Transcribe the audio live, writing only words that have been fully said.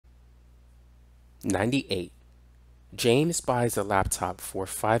98. James buys a laptop for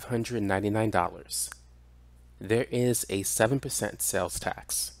 $599. There is a 7% sales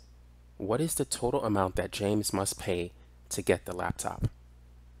tax. What is the total amount that James must pay to get the laptop?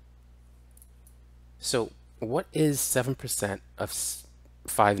 So, what is 7% of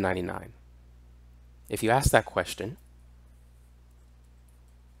 $599? If you ask that question,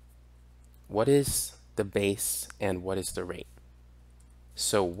 what is the base and what is the rate?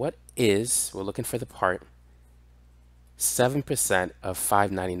 So we're looking for the part, 7% of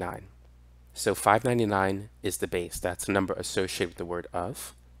 $599. So $599 is the base. That's a number associated with the word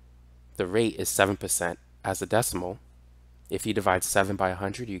of. The rate is 7% as a decimal. If you divide 7 by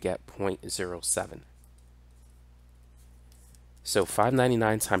 100, you get 0.07. So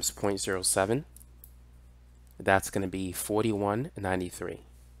 $599 times 0.07, that's going to be $41.93.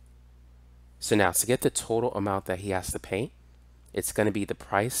 So now to get the total amount that he has to pay, it's going to be the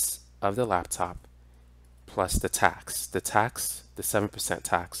price of the laptop plus the tax. The 7%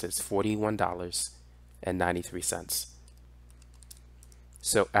 tax is $41.93.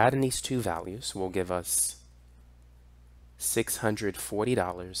 So adding these two values will give us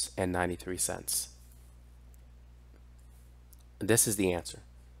 $640.93. This is the answer.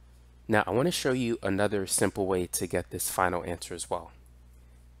 Now I want to show you another simple way to get this final answer as well.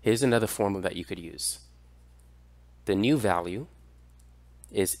 Here's another formula that you could use. The new value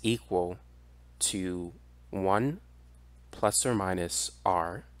is equal to 1 plus or minus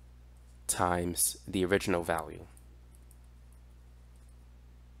r times the original value,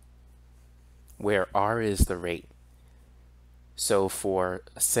 where r is the rate. So for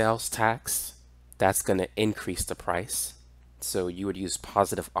sales tax, that's going to increase the price. So you would use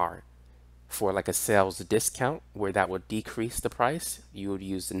positive r. For like a sales discount, where that would decrease the price, you would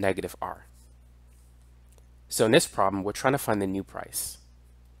use the negative r. So in this problem, we're trying to find the new price.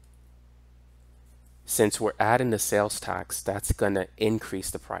 Since we're adding the sales tax, that's going to increase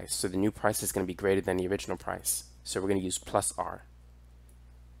the price. So the new price is going to be greater than the original price. So we're going to use plus r.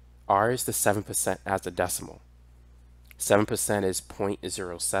 R is the 7% as a decimal. 7% is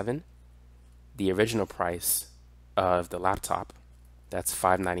 0.07. The original price of the laptop, that's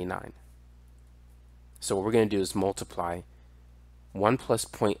 $599. So what we're going to do is multiply. 1 plus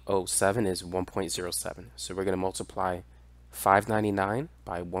 0.07 is 1.07. So we're going to multiply $599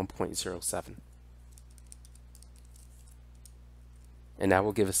 by 1.07. And that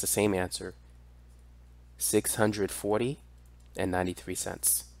will give us the same answer,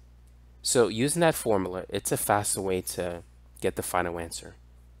 $640.93. So using that formula, it's a faster way to get the final answer.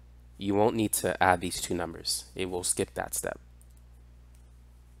 You won't need to add these two numbers. It will skip that step.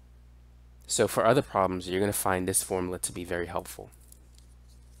 So for other problems, you're going to find this formula to be very helpful.